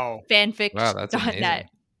Wow. fanfic.net. Wow, that's amazing.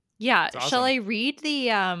 Yeah. That's Shall awesome. I read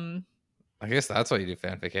the I guess that's why you do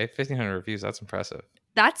fanfic, eh? 1,500 reviews. That's impressive.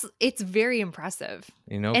 it's very impressive.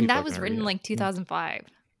 You know, And people that are was gonna written read in it. like 2005.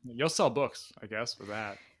 You'll sell books, I guess, with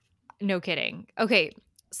that. No kidding. Okay,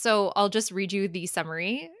 so I'll just read you the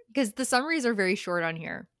summary because the summaries are very short on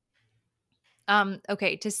here.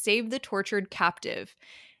 Okay, to save the tortured captive,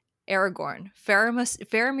 Aragorn,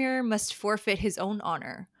 Faramir must forfeit his own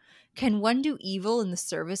honor. Can one do evil in the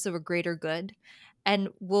service of a greater good? And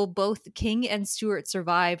will both King and Stuart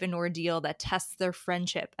survive an ordeal that tests their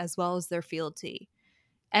friendship as well as their fealty?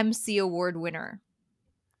 MC Award winner,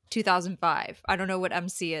 2005. I don't know what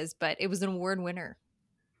MC is, but it was an award winner.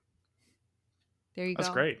 There you That's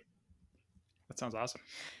go. great. That sounds awesome.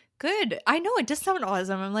 Good. I know it does sound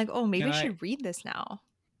awesome. I'm like, oh, maybe Can I I- should read this now.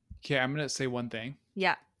 Okay, I'm gonna say one thing.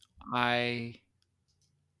 Yeah. I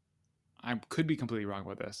could be completely wrong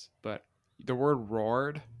about this, but the word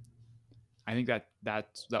roared, I think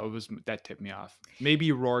that tipped me off.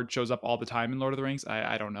 Maybe roared shows up all the time in Lord of the Rings.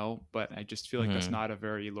 I don't know, but I just feel like that's not a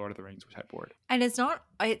very Lord of the Rings type word. And it's not,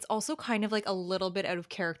 it's also kind of like a little bit out of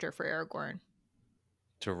character for Aragorn.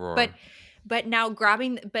 To roar. But now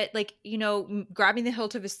grabbing the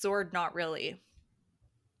hilt of his sword, not really.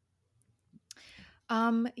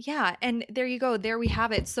 Yeah, and there you go. There we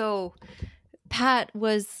have it. So Pat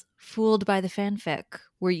was fooled by the fanfic.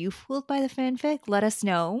 Were you fooled by the fanfic? Let us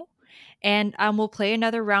know. And we'll play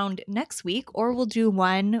another round next week, or we'll do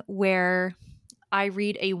one where I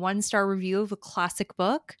read a 1-star review of a classic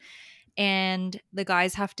book and the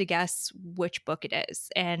guys have to guess which book it is.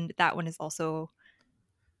 And that one is also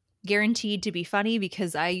guaranteed to be funny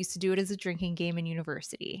because I used to do it as a drinking game in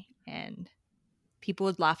university and people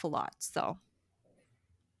would laugh a lot. So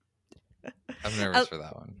I'm nervous for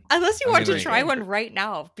that one. unless you I'm want to gonna try drink. one right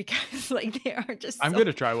now because like they are just I'm so-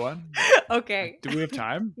 gonna try one. Okay. Do we have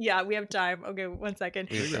time? Yeah, we have time. Okay, 1 second.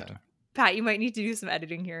 We have Sure. time. Pat, you might need to do some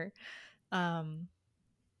editing here.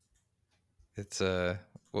 It's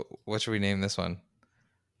what should we name this one?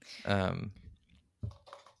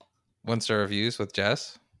 1-star reviews with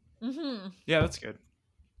Jess. Yeah, that's good.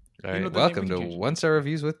 All You right, know the name, welcome we to can change it. 1-star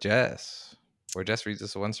reviews with Jess, where Jess reads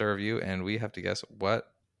us a 1-star review, and we have to guess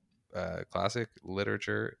what classic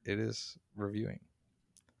literature it is reviewing.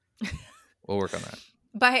 We'll work on that.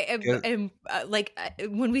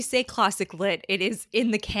 When we say classic lit, it is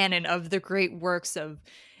in the canon of the great works of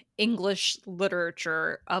English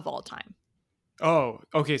literature of all time. Oh,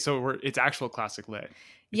 okay. So it's actual classic lit.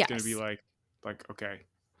 It's Yes. gonna be like okay.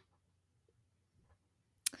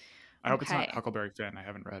 I hope it's not Okay. Huckleberry Finn. I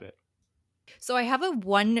haven't read it. So I have a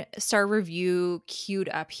 1-star review queued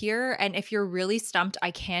up here, and if you're really stumped, I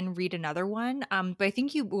can read another one. But I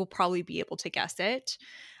think you will probably be able to guess it.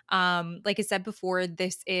 Like I said before,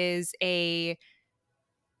 this is a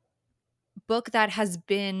book that has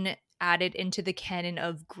been added into the canon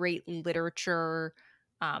of great literature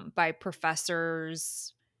by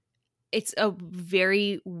professors. It's a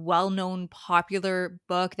very well-known, popular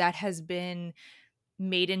book that has been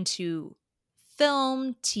made into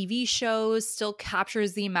film, TV shows, still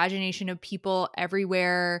captures the imagination of people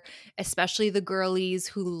everywhere, especially the girlies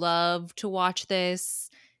who love to watch this,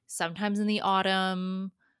 sometimes in the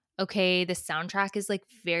autumn. Okay, the soundtrack is like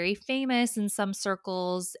very famous in some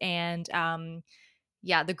circles, and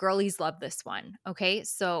yeah, the girlies love this one. Okay,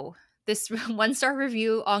 so this 1-star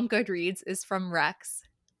review on Goodreads is from Rex.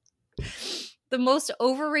 The most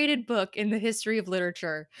overrated book in the history of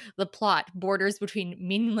literature. The plot borders between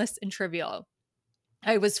meaningless and trivial.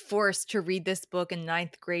 I was forced to read this book in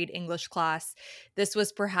ninth grade English class. This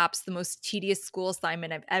was perhaps the most tedious school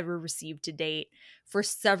assignment I've ever received to date. For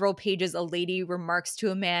several pages, a lady remarks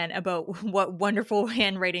to a man about what wonderful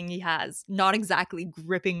handwriting he has. Not exactly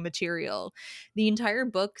gripping material. The entire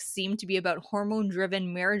book seemed to be about hormone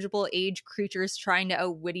driven, marriageable age creatures trying to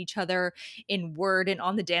outwit each other in word and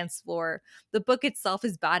on the dance floor. The book itself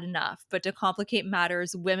is bad enough, but to complicate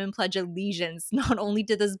matters, women pledge allegiance not only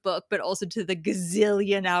to this book, but also to the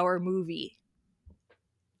gazillion-hour movie.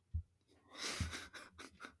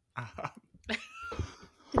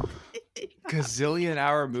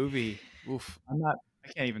 Gazillion-hour movie. Oof. I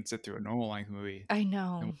can't even sit through a normal length movie. I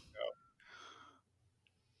know.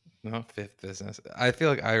 No, Fifth Business. I feel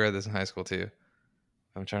like I read this in high school too.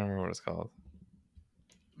 I'm trying to remember what it's called.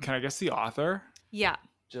 Can I guess the author? Yeah.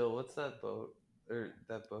 Jill, what's that boat or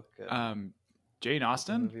that book? Jane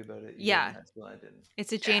Austen? Movie about it. Yeah. I didn't.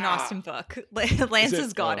 It's a Jane Austen book. Lance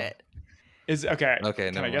has got it. Is okay.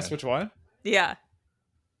 Okay. Can I guess which one? Yeah.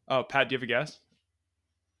 Oh, Pat, do you have a guess?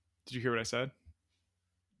 Did you hear what I said?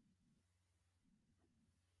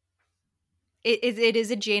 It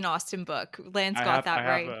is a Jane Austen book. Lance got that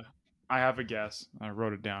right. I have a guess. I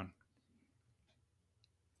wrote it down.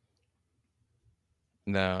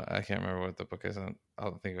 No, I can't remember what the book is.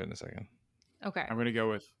 I'll think of it in a second. Okay. I'm going to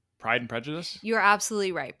go with Pride and Prejudice. You're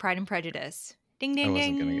absolutely right. Pride and Prejudice. Ding, ding, I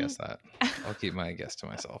ding. wasn't going to guess that. I'll keep my guess to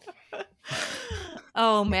myself.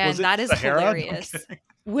 Oh, man. That is Sahara? hilarious. Okay.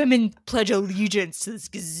 Women pledge allegiance to this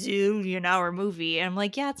gazillion-hour movie. And I'm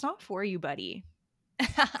like, yeah, it's not for you, buddy.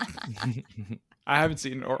 I haven't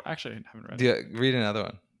seen, or actually, I haven't read Yeah, read another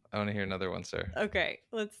one. I want to hear another one, sir. Okay,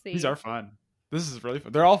 let's see. These are fun. This is really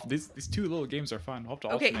fun. They're all these two little games are fun. I'll have to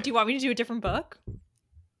Okay, alternate. do you want me to do a different book?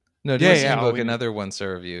 No, do you Yeah, want to book we- another one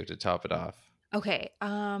star review to top it off? Okay,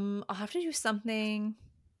 I'll have to do something.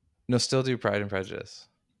 No, still do Pride and Prejudice.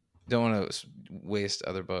 Don't want to waste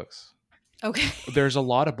other books. Okay. There's a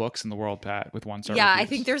lot of books in the world, Pat, with one star. Yeah, I reviews.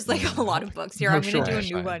 think there's like a lot of books here. No, I'm going to sure. do a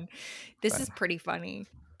new Fine. one. This Fine. is pretty funny.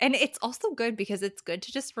 And it's also good because it's good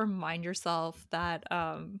to just remind yourself that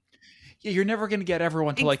Yeah, you're never going to get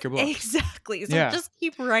everyone to like your book. Exactly. So just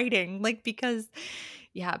keep writing, like, because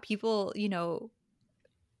yeah, people,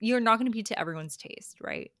 you're not going to be to everyone's taste,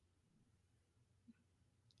 right?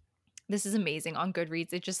 This is amazing on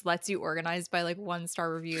Goodreads. It just lets you organize by like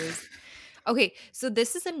 1-star reviews. Okay, so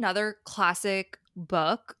this is another classic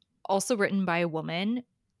book, also written by a woman.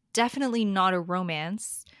 Definitely not a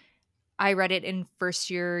romance. I read it in first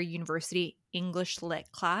year university English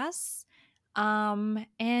lit class.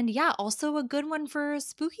 And yeah, also a good one for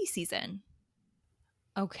spooky season.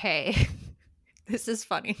 Okay. This is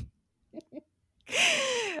funny.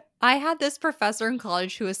 I had this professor in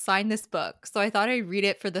college who assigned this book, so I thought I'd read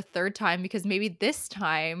it for the third time because maybe this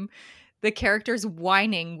time the character's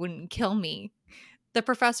whining wouldn't kill me. The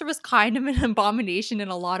professor was kind of an abomination in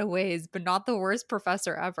a lot of ways, but not the worst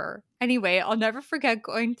professor ever. Anyway, I'll never forget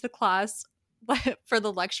going to class for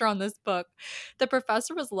the lecture on this book. The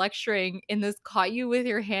professor was lecturing in this caught you with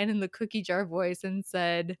your hand in the cookie jar voice and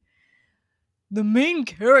said, "The main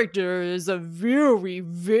character is a very,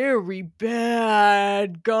 very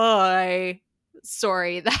bad guy."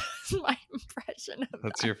 Sorry, that's my impression of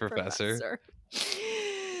That's that your professor?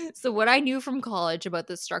 So what I knew from college about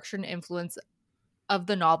the structure and influence of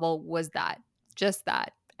the novel was just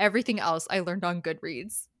that. Everything else I learned on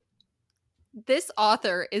Goodreads. This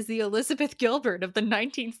author is the Elizabeth Gilbert of the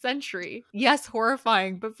 19th century. Yes,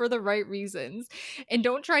 horrifying, but for the right reasons. And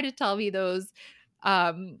don't try to tell me those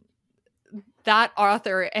that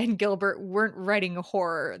author and Gilbert weren't writing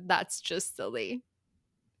horror. That's just silly.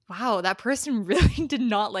 Wow, that person really did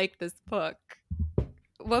not like this book.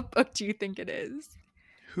 What book do you think it is?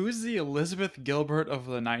 Who's the Elizabeth Gilbert of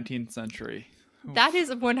the 19th century? That is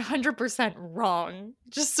 100% wrong,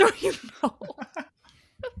 just so you know.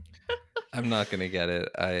 I'm not going to get it.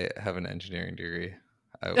 I have an engineering degree.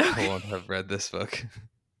 I won't have read this book.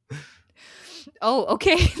 Oh,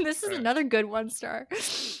 okay. This is another good 1-star.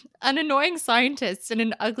 An annoying scientist and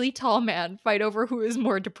an ugly tall man fight over who is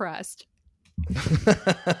more depressed.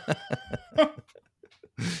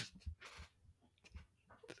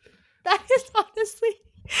 That is honestly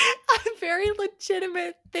a very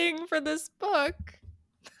legitimate thing for this book.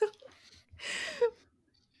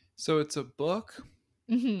 So it's a book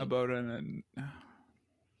Mhm. about an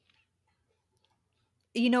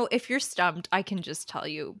If you're stumped, I can just tell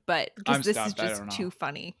you, but I'm because this stumped, I is just don't know. too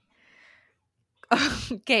funny.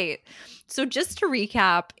 Okay, so just to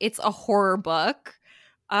recap, it's a horror book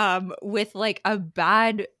with like a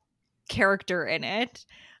bad character in it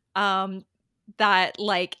that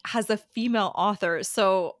like has a female author.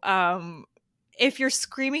 So if you're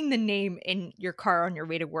screaming the name in your car on your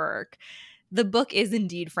way to work, the book is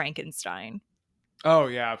indeed Frankenstein. Oh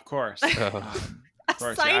yeah, of course. Oh, A Of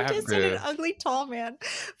course, yeah, I scientist and an Yeah. ugly tall man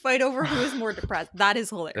fight over who is more depressed. That is that's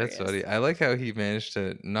hilarious. funny. I like how he managed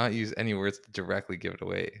to not use any words to directly give it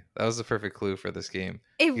away. That was the perfect clue for this game.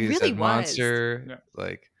 It He really said was. monster, Yeah.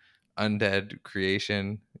 like undead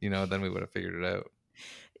creation, then we would have figured it out.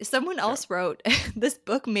 Someone else wrote, this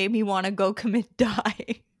book made me want to go commit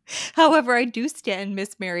die. However, I do stand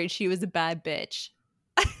Miss Mary. She was a bad bitch.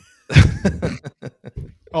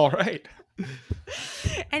 All right.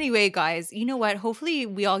 Anyway, guys, you know what? Hopefully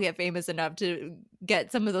we all get famous enough to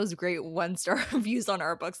get some of those great 1-star reviews on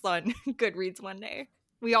our books on Goodreads one day.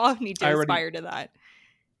 We all need to aspire to that.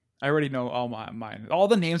 I already know all mine. All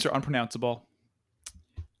the names are unpronounceable.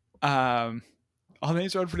 All the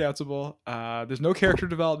names are unpronounceable. There's no character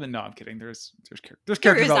development. No, I'm kidding. There's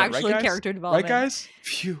character development, actually right, guys? character development. Right, guys?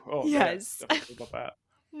 Phew. Oh, Yes. yeah, about that.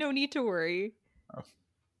 No need to worry.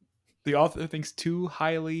 The author thinks too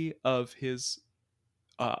highly of his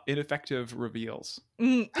ineffective reveals.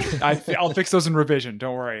 I'll fix those in revision.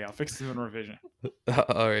 Don't worry. I'll fix them in revision.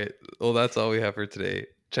 All right. Well, that's all we have for today.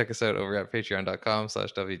 Check us out over at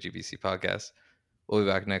patreon.com/WGBC podcast. We'll be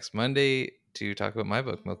back next Monday to talk about my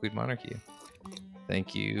book, Milkweed Monarchy.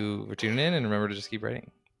 Thank you for tuning in, and remember to just keep writing.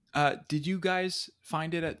 Did you guys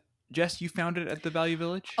find it at Jess? You found it at the Value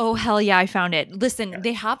Village? Oh, hell yeah, I found it. Listen, Yeah.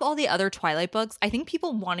 they have all the other Twilight books. I think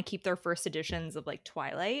people want to keep their first editions of like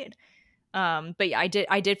Twilight. But yeah, I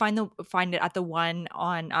did find it at the one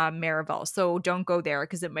on Marival. So don't go there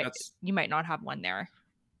because you might not have one there.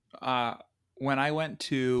 When I went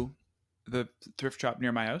to the thrift shop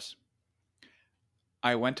near my house,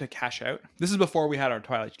 I went to cash out. This is before we had our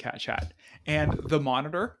Twilight chat, and the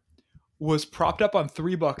monitor was propped up on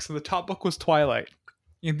 3 books, and the top book was Twilight,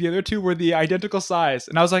 and the other 2 were the identical size.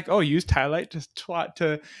 And I was like, "Oh, you use Twilight to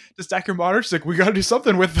stack your monitor?" She's like, "We got to do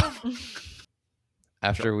something with them."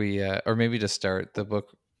 After we, or maybe to start the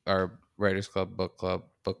book, our Writers Club book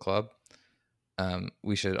club,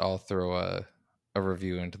 we should all throw a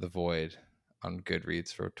review into the void on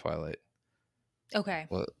Goodreads for Twilight. Okay.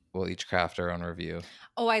 We'll each craft our own review.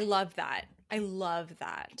 Oh, I love that. I love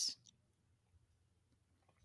that.